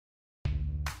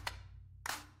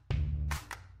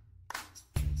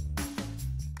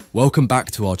Welcome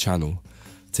back to our channel.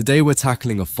 Today we're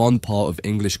tackling a fun part of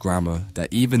English grammar that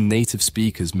even native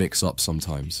speakers mix up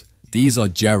sometimes. These are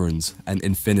gerunds and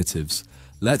infinitives.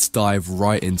 Let's dive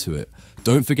right into it.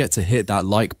 Don't forget to hit that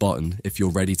like button if you're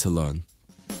ready to learn.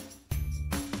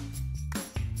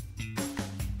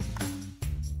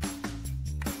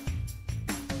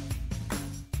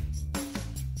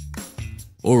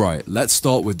 Alright, let's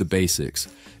start with the basics.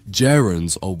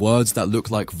 Gerunds are words that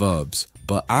look like verbs,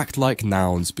 but act like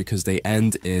nouns because they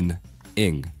end in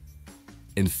ing.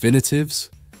 Infinitives,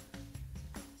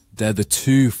 they're the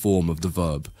to form of the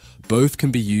verb. Both can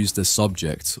be used as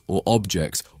subjects or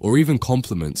objects or even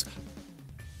complements,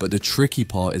 but the tricky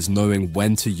part is knowing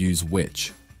when to use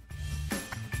which.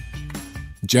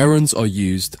 Gerunds are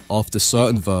used after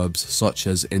certain verbs such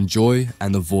as enjoy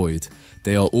and avoid.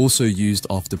 They are also used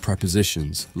after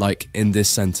prepositions, like in this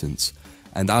sentence,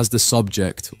 and as the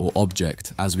subject or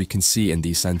object, as we can see in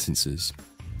these sentences.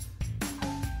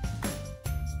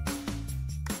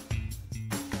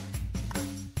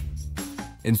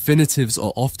 Infinitives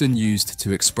are often used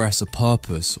to express a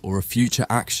purpose or a future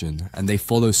action, and they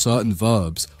follow certain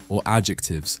verbs or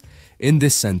adjectives. In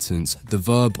this sentence, the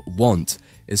verb want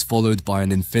is followed by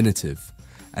an infinitive,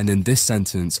 and in this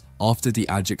sentence, after the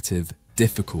adjective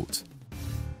difficult.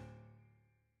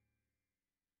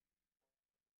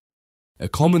 A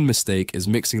common mistake is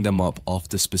mixing them up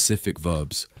after specific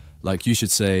verbs. Like you should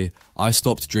say, I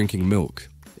stopped drinking milk,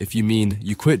 if you mean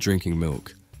you quit drinking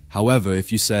milk. However,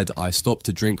 if you said, I stopped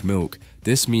to drink milk,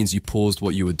 this means you paused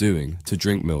what you were doing to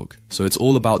drink milk. So it's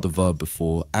all about the verb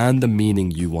before and the meaning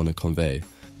you want to convey.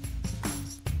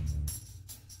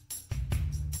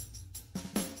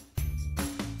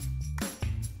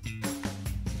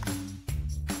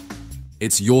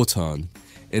 It's your turn.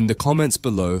 In the comments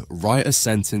below, write a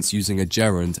sentence using a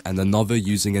gerund and another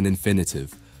using an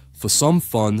infinitive. For some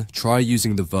fun, try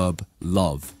using the verb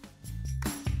love.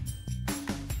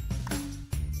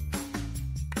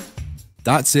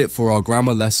 That's it for our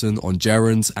grammar lesson on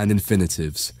gerunds and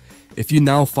infinitives. If you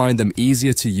now find them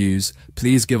easier to use,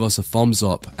 please give us a thumbs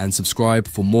up and subscribe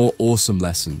for more awesome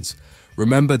lessons.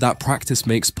 Remember that practice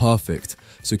makes perfect,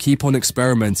 so keep on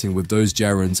experimenting with those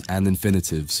gerunds and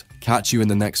infinitives. Catch you in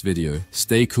the next video.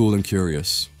 Stay cool and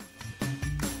curious.